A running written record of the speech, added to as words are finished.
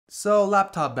So,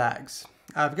 laptop bags.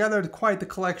 I've gathered quite the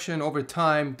collection over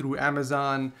time through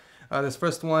Amazon. This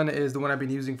first one is the one I've been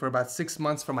using for about 6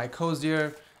 months for my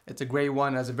Cozier. It's a gray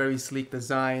one, has a very sleek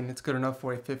design. It's good enough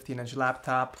for a 15-inch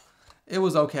laptop. It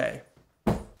was okay.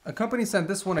 A company sent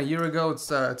this one a year ago.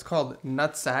 It's called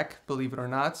Nutsack, believe it or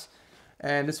not.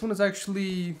 And this one is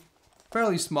actually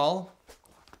fairly small.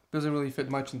 Doesn't really fit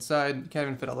much inside. Can't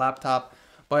even fit a laptop.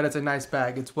 But it's a nice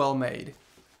bag. It's well made.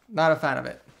 Not a fan of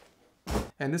it.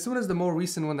 And this one is the more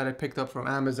recent one that I picked up from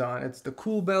Amazon. It's the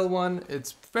Cool Bell one.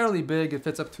 It's fairly big. It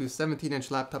fits up to a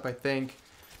 17-inch laptop, I think.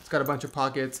 It's got a bunch of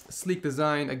pockets. Sleek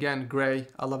design. Again, gray.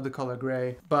 I love the color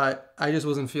gray. But I just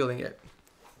wasn't feeling it.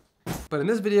 But in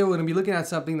this video, we're going to be looking at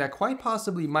something that quite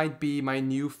possibly might be my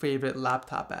new favorite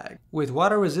laptop bag. With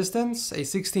water resistance, a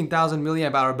 16,000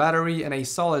 milliamp hour battery, and a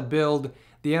solid build,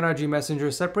 the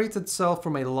NRGmessenger separates itself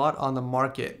from a lot on the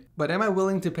market. But am I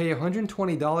willing to pay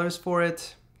 $120 for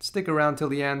it? Stick around till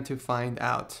the end to find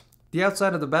out. The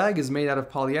outside of the bag is made out of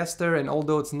polyester, and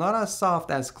although it's not as soft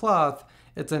as cloth,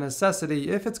 it's a necessity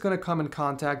if it's going to come in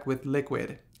contact with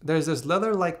liquid. There's this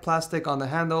leather-like plastic on the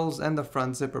handles and the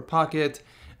front zipper pocket.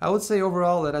 I would say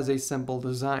overall it has a simple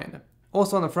design.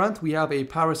 Also on the front we have a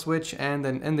power switch and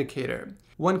an indicator.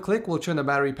 One click will turn the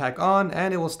battery pack on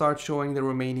and it will start showing the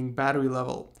remaining battery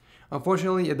level.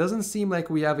 Unfortunately, it doesn't seem like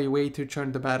we have a way to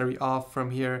turn the battery off from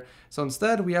here, so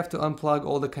instead we have to unplug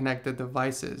all the connected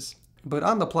devices. But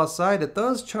on the plus side, it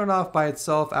does turn off by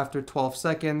itself after 12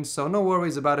 seconds, so no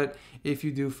worries about it if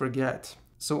you do forget.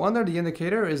 So under the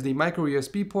indicator is the micro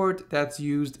USB port that's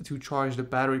used to charge the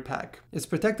battery pack. It's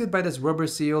protected by this rubber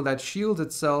seal that shields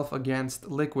itself against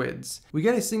liquids. We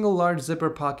get a single large zipper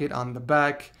pocket on the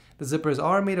back. The zippers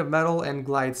are made of metal and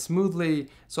glide smoothly,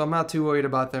 so I'm not too worried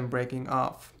about them breaking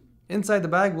off. Inside the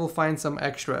bag we'll find some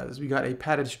extras. We got a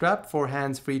padded strap for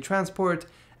hands-free transport,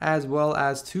 as well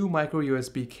as 2 micro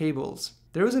USB cables.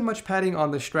 There isn't much padding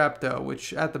on the strap though,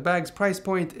 which at the bag's price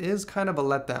point is kind of a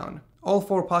letdown. All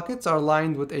 4 pockets are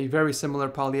lined with a very similar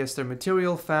polyester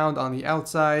material found on the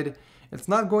outside. It's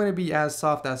not going to be as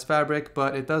soft as fabric,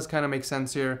 but it does kind of make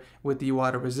sense here with the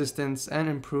water resistance and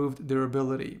improved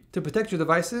durability. To protect your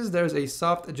devices, there's a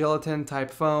soft gelatin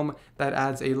type foam that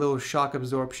adds a little shock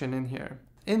absorption in here.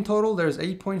 In total, there's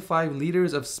 8.5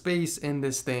 liters of space in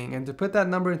this thing, and to put that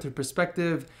number into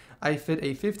perspective, I fit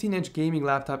a 15-inch gaming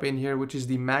laptop in here, which is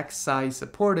the max size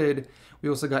supported. We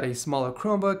also got a smaller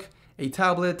Chromebook, a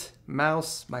tablet,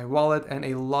 mouse, my wallet, and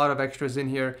a lot of extras in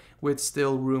here with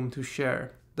still room to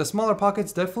share. The smaller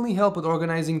pockets definitely help with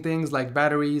organizing things like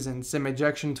batteries and SIM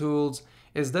ejection tools.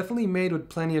 It's definitely made with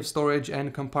plenty of storage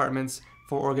and compartments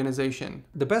for organization.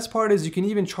 The best part is you can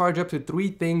even charge up to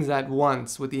 3 things at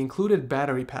once with the included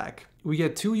battery pack. We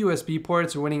get 2 USB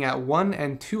ports running at 1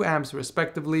 and 2 amps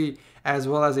respectively, as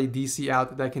well as a DC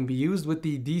out that can be used with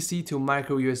the DC to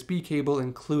micro USB cable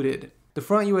included. The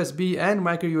front USB and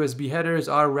micro USB headers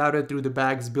are routed through the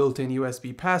bag's built-in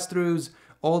USB pass-throughs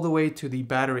all the way to the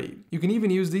battery. You can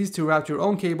even use these to route your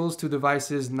own cables to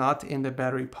devices not in the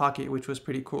battery pocket, which was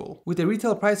pretty cool. With a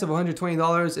retail price of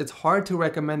 $120, it's hard to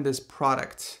recommend this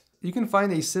product. You can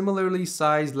find a similarly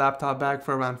sized laptop bag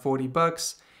for around 40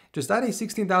 bucks. Just add a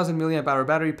 16,000 milliamp hour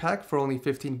battery pack for only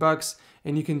 15 bucks,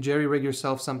 and you can jerry-rig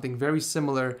yourself something very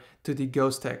similar to the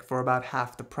Ghostek for about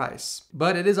half the price.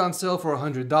 But it is on sale for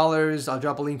 $100. I'll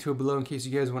drop a link to it below in case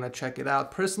you guys want to check it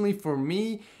out. Personally, for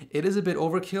me, it is a bit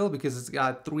overkill because it's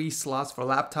got 3 slots for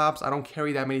laptops. I don't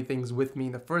carry that many things with me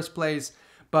in the first place,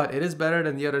 but it is better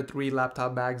than the other 3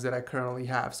 laptop bags that I currently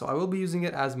have. So I will be using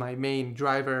it as my main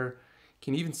driver.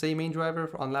 Can you even say main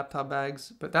driver on laptop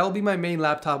bags? But that will be my main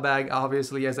laptop bag,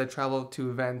 obviously, as I travel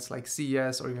to events like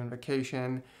CES or even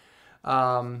vacation.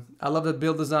 I love the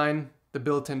build design. The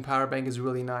built-in power bank is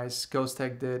really nice.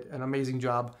 Ghostek did an amazing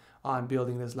job on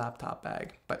building this laptop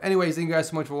bag. But anyways, thank you guys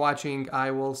so much for watching.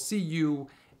 I will see you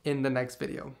in the next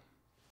video.